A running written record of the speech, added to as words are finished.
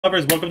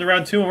Lovers, welcome to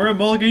round 2, and we're a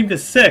mulligan to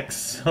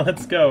 6.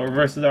 Let's go.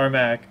 Versus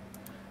Armac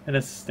in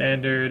a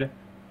standard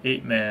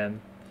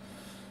 8-man.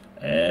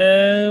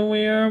 And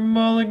we are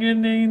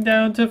mulliganing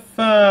down to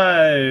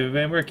 5,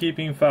 and we're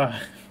keeping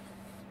 5.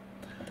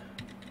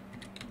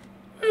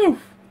 Woo!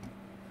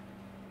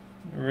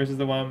 Versus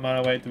the one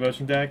mono white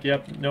devotion deck.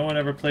 Yep, no one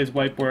ever plays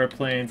white border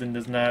planes and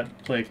does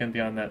not play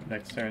Kinthi on that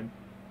next turn.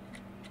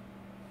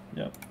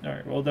 Yep,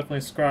 alright, we'll definitely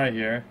scry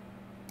here.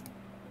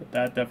 Put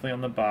that definitely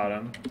on the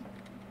bottom.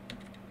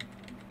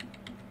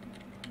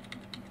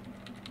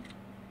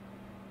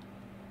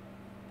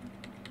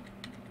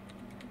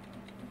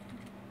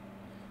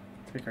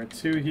 Take our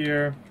 2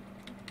 here.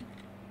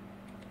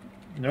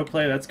 No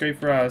play, that's great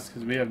for us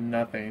because we have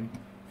nothing.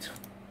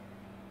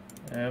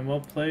 And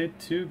we'll play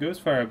 2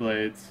 Ghostfire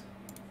Blades.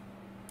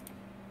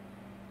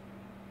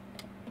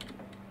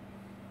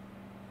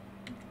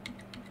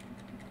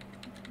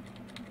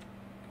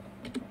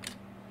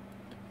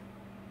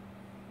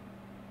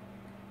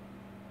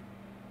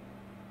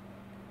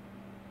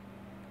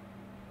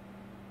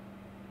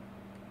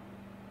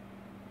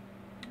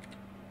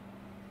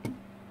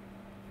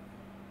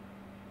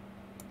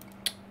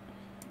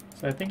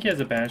 So I think he has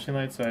a Banishing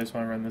Light, so I just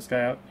want to run this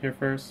guy out here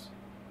first.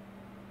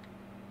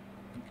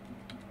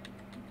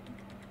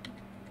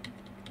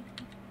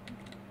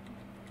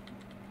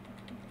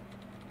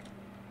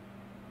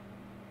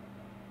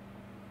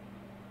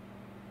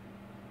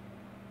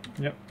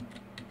 Yep.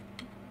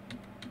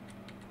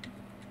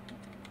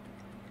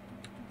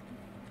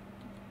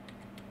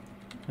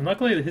 And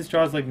luckily his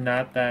draw is like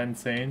not that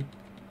insane.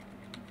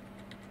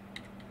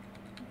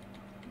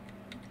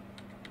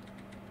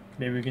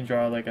 Maybe we can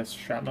draw like a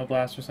Shrapnel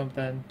Blast or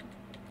something.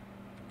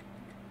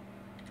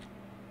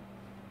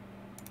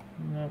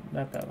 Nope,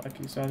 not that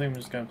lucky. So I think I'm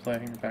just going to play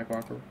Hangarback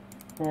Walker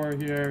 4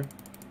 here.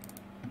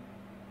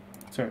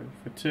 Sorry,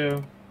 for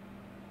 2.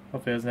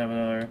 Hopefully he doesn't have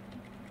another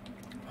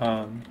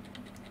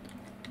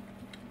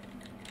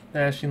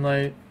Banishing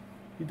Light.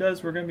 If he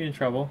does, we're going to be in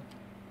trouble.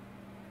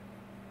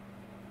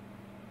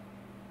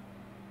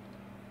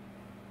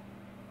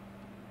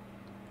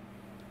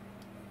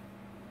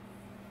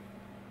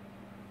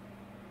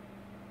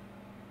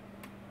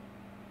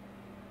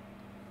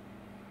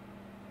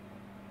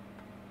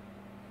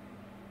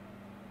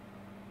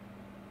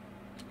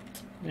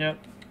 Yep.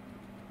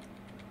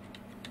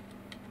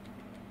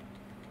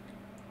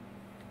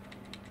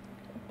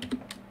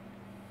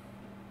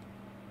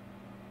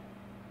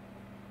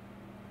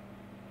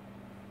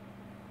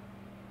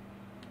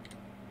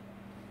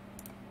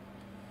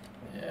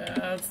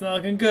 Yeah, it's not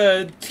looking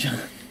good.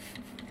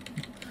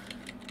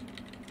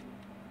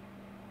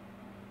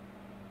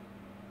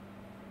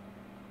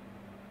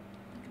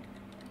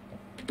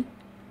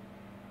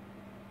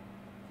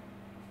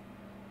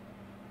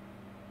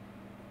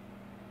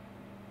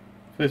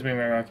 Please bring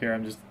my rock here,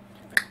 I'm just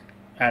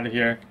out of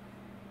here.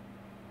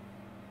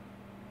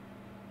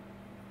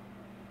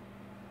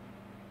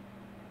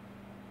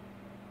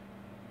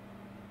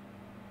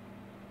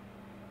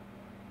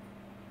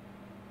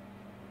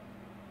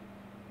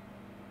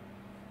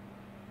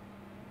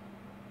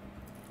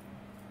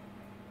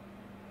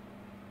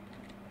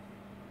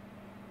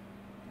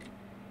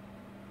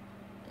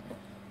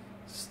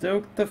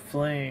 Stoke the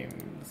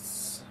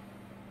Flames.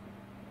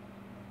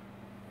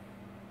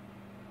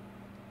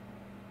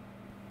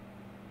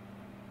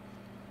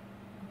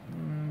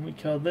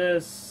 Kill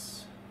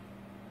this.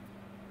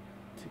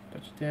 Take a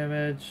bunch of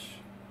damage.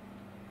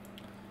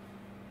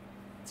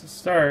 It's a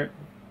start.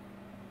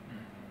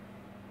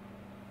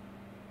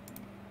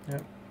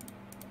 Yep.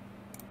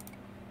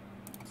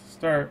 It's a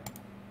start.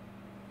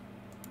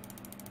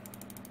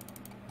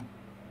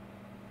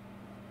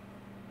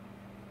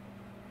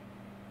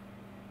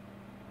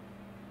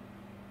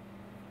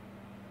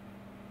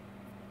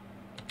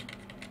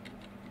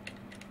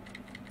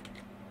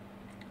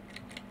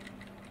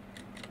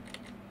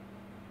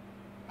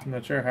 I'm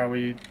not sure how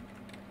we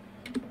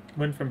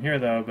win from here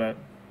though, but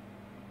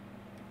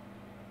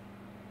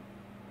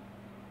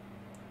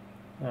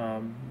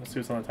let's see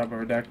what's on the top of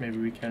our deck. Maybe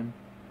we can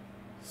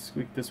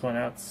squeak this one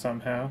out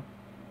somehow.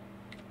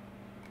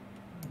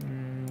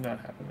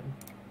 Not happening.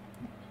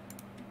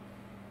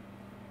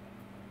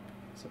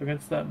 So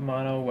against that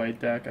mono white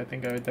deck, I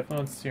think I would definitely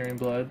want Searing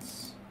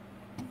Bloods.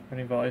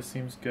 Rending Volley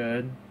seems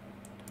good.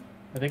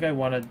 I think I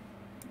want to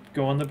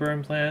go on the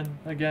burn plan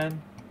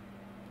again.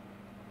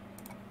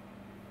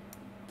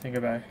 Take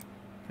out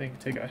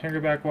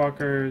Hangarback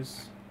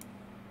Walkers,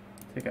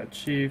 take out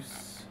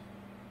Chiefs,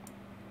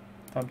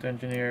 Thopter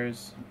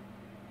Engineers.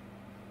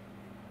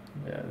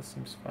 Yeah, this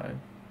seems fine.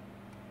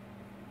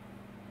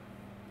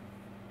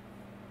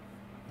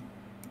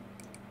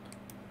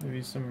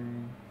 Maybe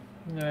some,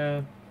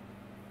 nah.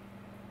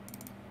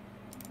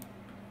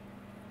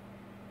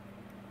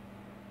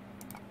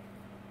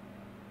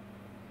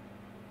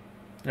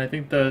 And I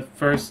think the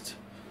first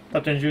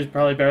Thopter Engineer is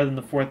probably better than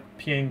the 4th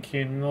Pia and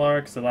Kiran Nalaar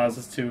because it allows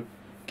us to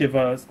give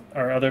us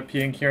our other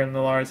Pia and Kiran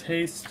Nalaar's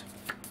haste.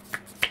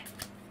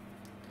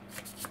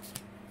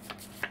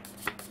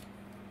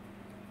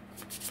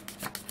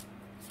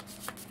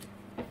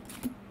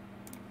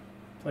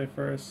 play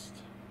first.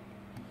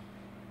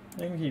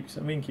 We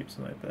can keep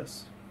some like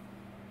this.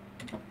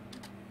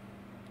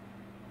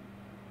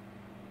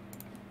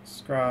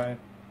 Scry.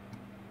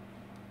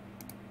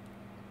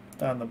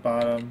 Down the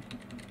bottom.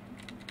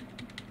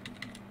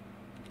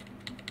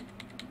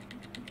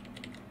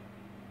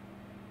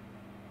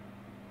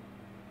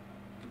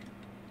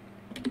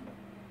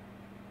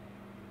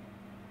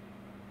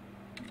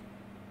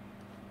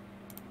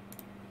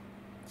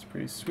 It's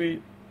pretty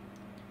sweet.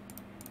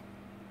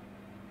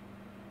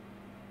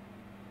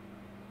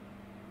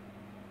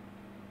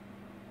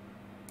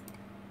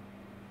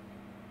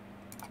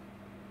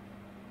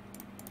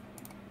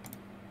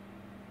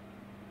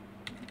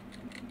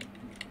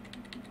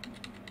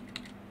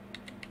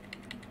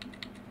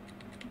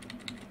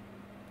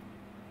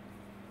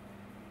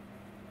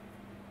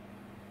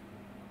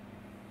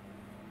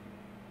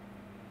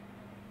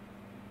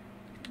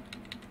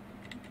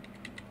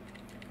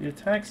 He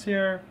attacks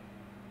here.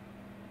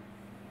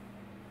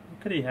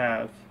 What could he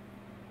have?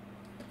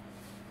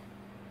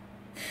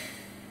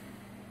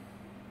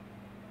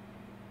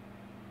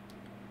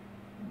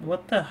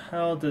 What the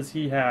hell does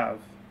he have?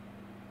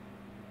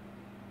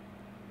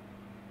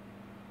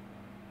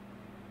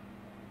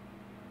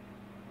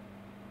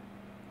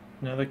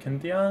 Another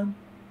Kintheon?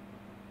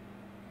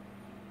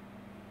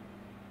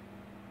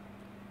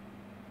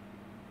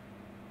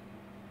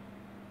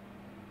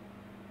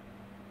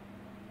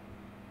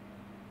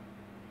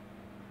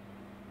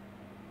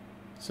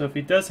 So if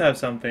he does have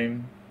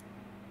something,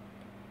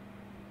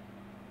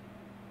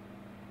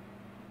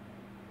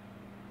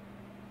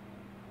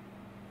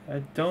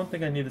 I don't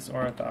think I need this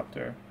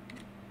Ornithopter.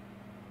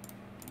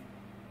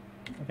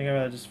 I think I'd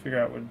rather just figure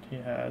out what he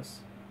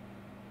has.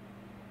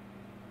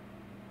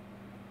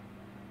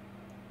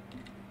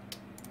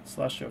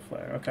 Celestial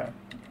Flare, okay.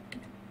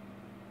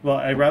 Well,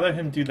 I'd rather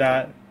him do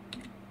that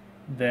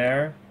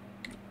there.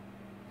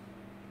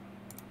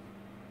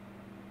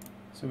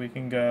 So we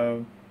can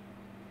go...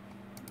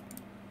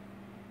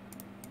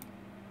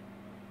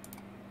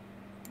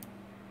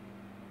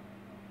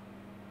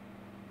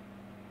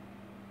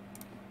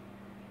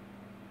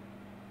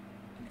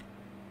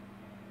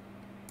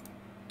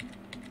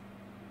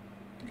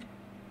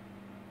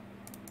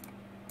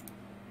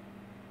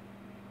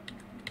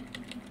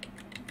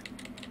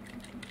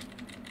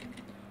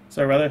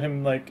 So I'd rather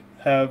him like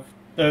have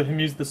him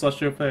use the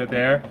Celestial Flare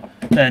there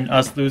than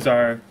us lose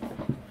our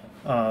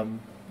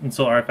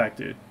Ensoul Artifact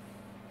dude.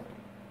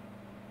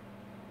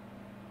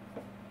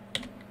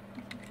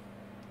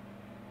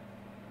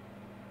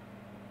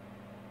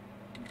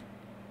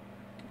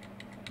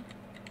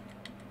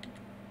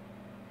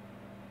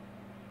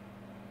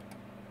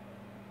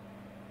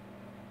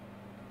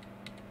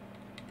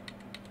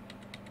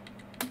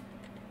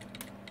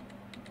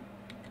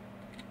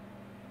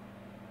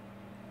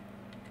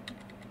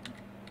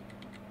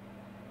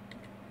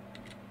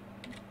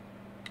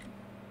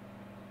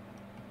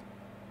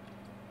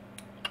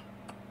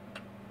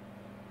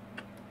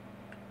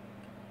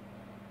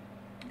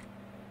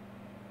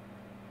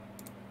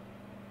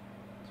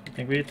 I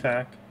think we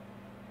attack.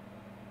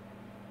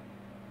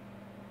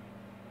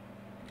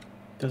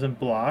 Doesn't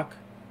block.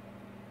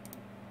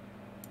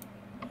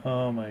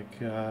 Oh my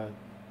god.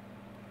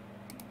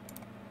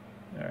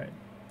 Alright,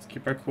 let's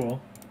keep our cool.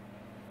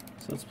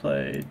 So let's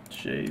play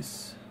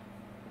Jace.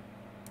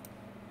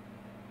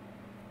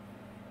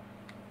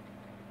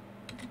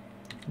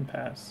 And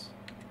pass.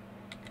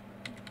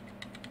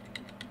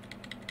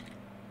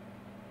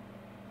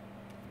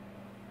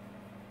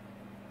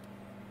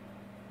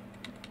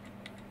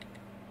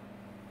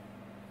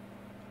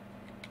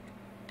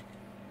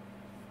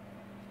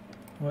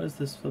 What does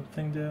this flip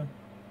thing do?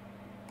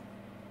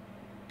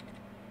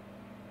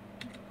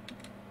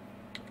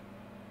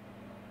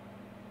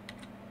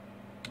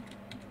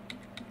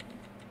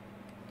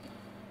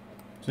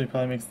 So he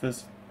probably makes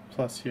this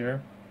plus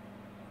here.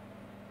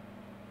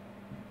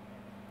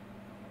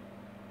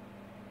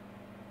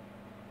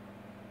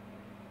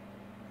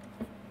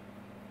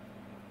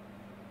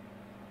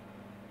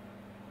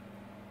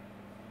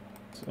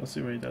 So let's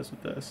see what he does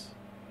with this.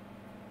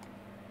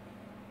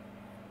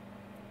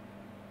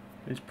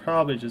 He's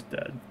probably just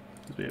dead,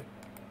 because we have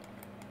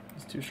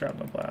these two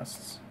Shrapnel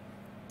Blasts.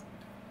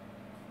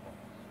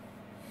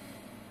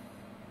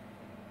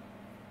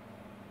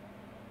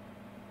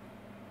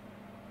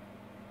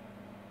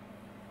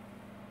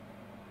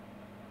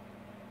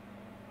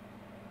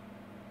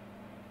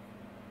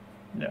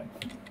 Yeah.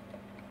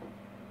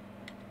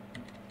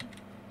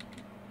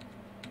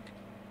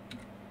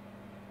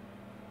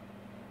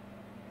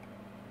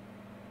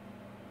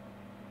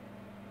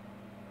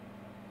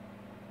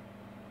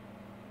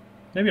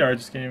 Maybe I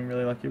just getting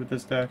really lucky with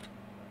this deck.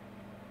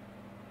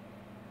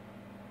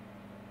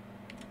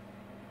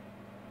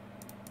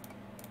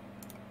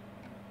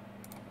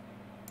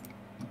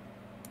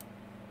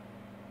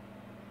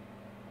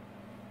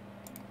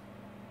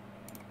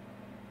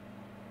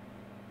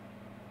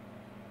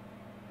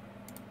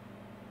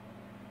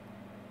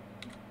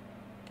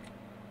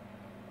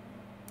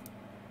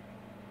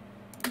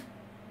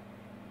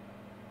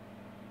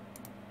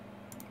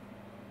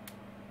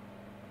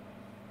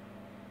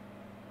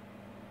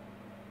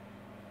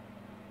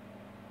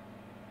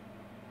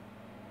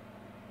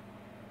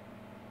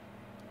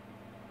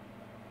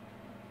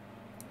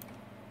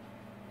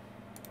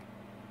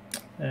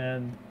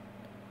 And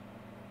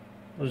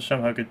we'll just show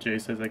him how good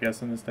Jace is, I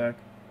guess, in this deck.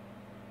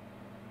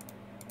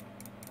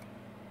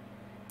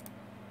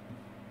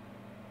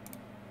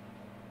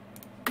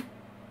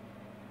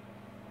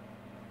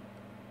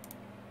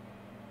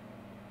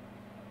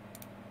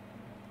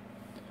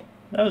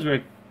 That was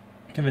very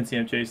convincing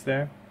of Jace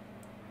there.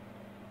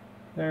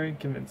 Very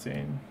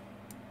convincing.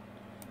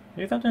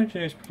 Maybe Thopter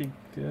Engineer is pretty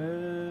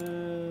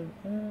good.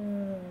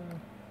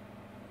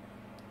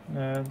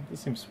 Nah,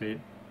 this seems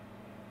sweet.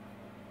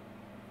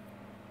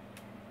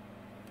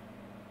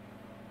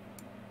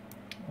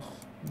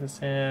 This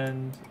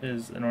hand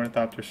is an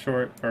Ornithopter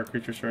short, or a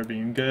creature short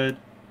being good.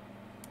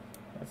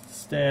 As it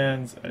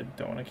stands, I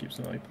don't want to keep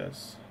something like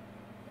this.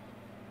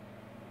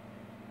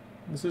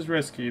 This is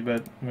risky,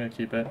 but I'm going to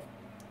keep it.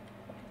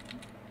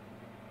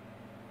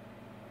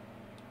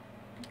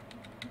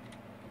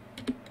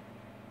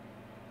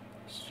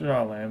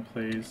 Draw land,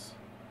 please.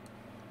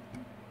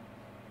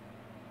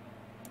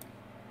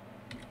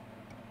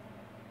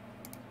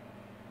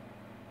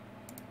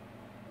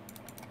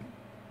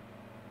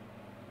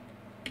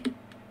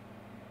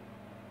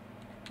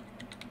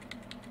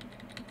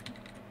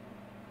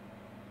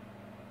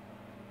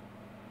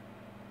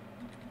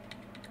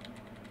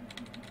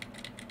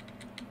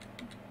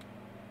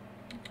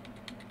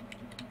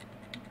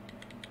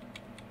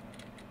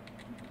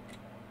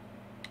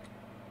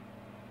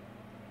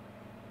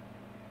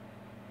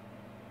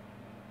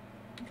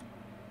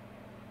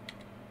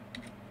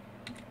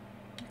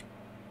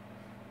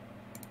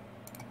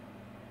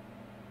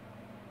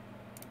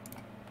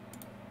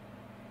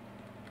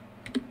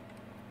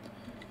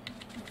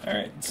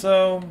 Alright,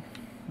 so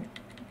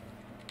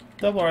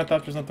double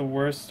Ornithopter is not the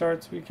worst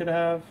starts we could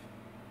have.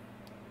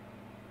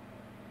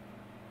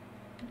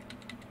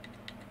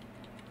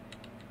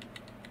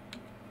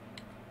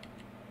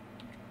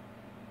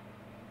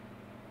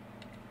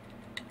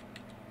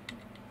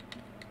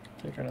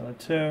 Take another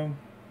 2.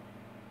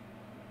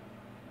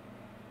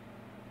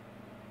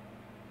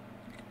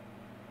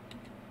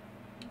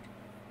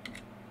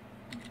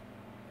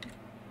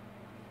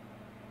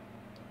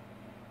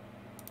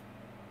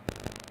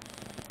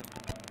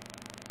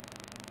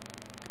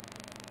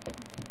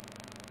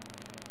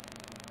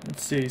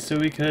 Let's see, so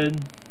we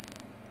could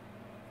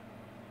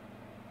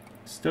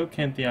Stoke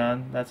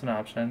Pantheon, that's an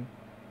option.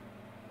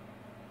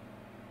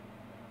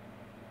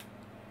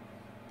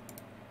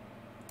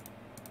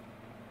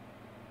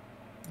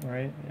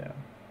 Right, yeah.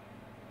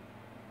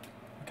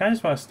 I kinda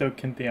just want to Stoke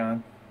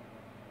Pantheon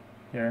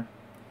here.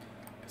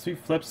 Because if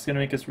he flips, it's gonna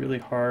make us really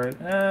hard.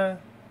 No,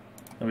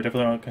 we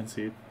definitely don't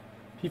concede.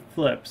 If he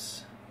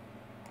flips,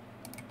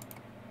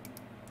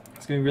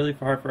 it's gonna be really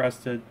hard for us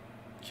to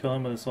kill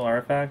him with Ensoul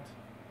Artifact.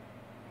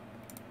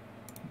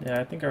 Yeah,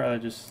 I think I'd rather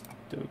just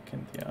Stoke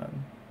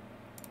Pantheon.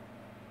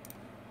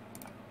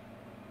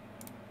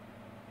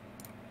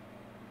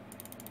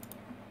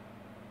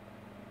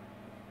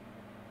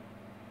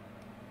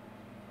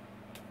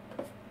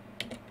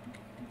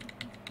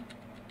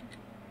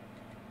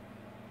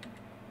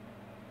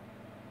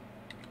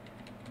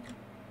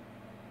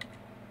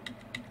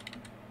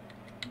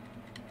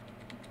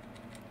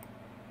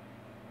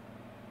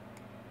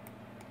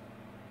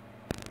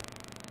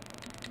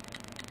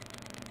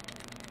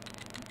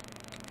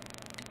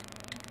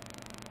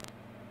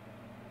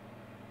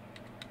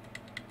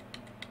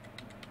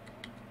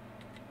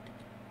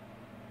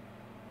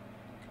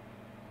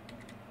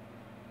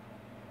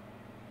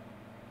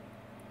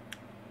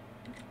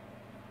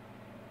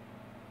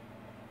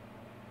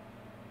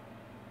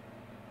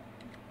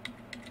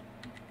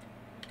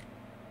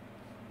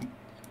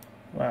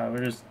 Wow,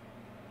 we're just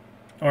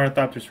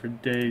Ornithopters for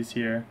days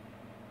here.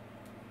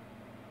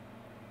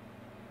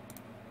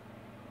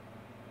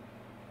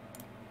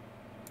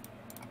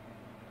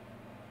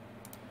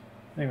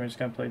 I think we're just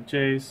gonna play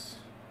Jace.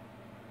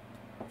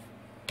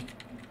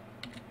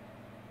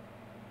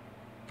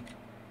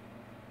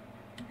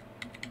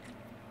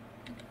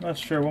 Not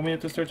sure when we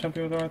have to start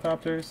jumping with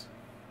Ornithopters.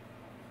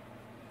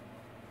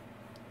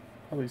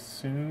 Probably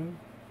soon.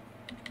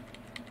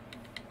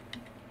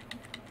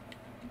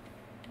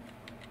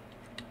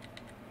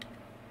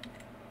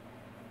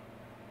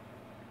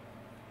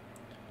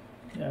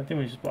 Yeah, I think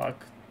we just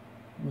block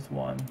with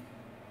 1.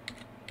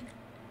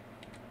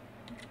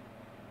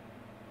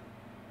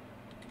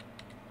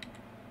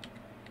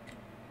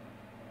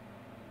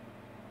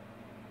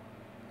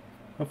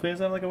 Hopefully, is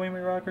that like a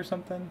Wayme Rock or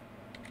something?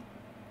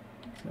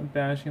 So I'm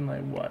banishing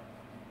like what?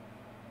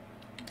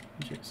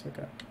 Jace,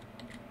 okay.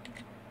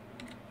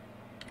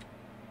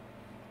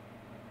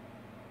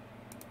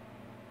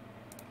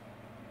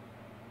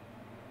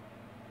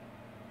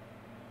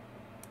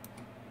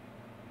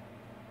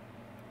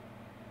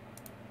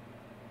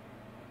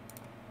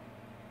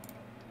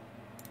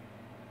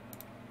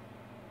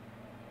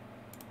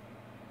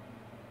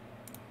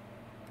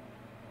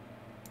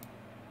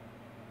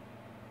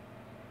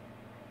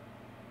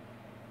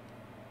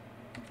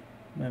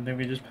 I think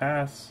we just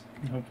pass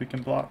and hope we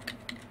can block.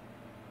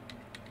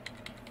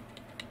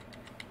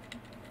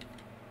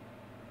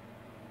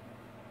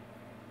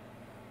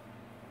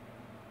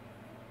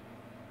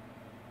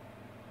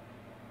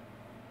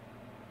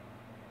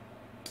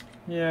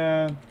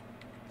 Yeah,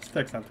 this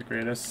deck's not the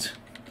greatest.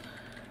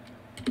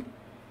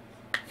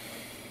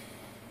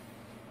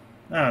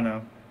 I don't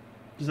know.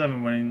 Just haven't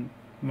been winning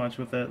much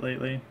with it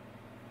lately.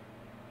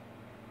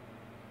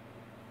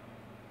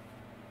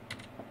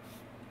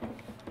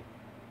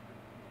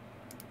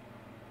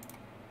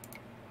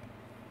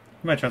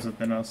 I might try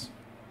something else.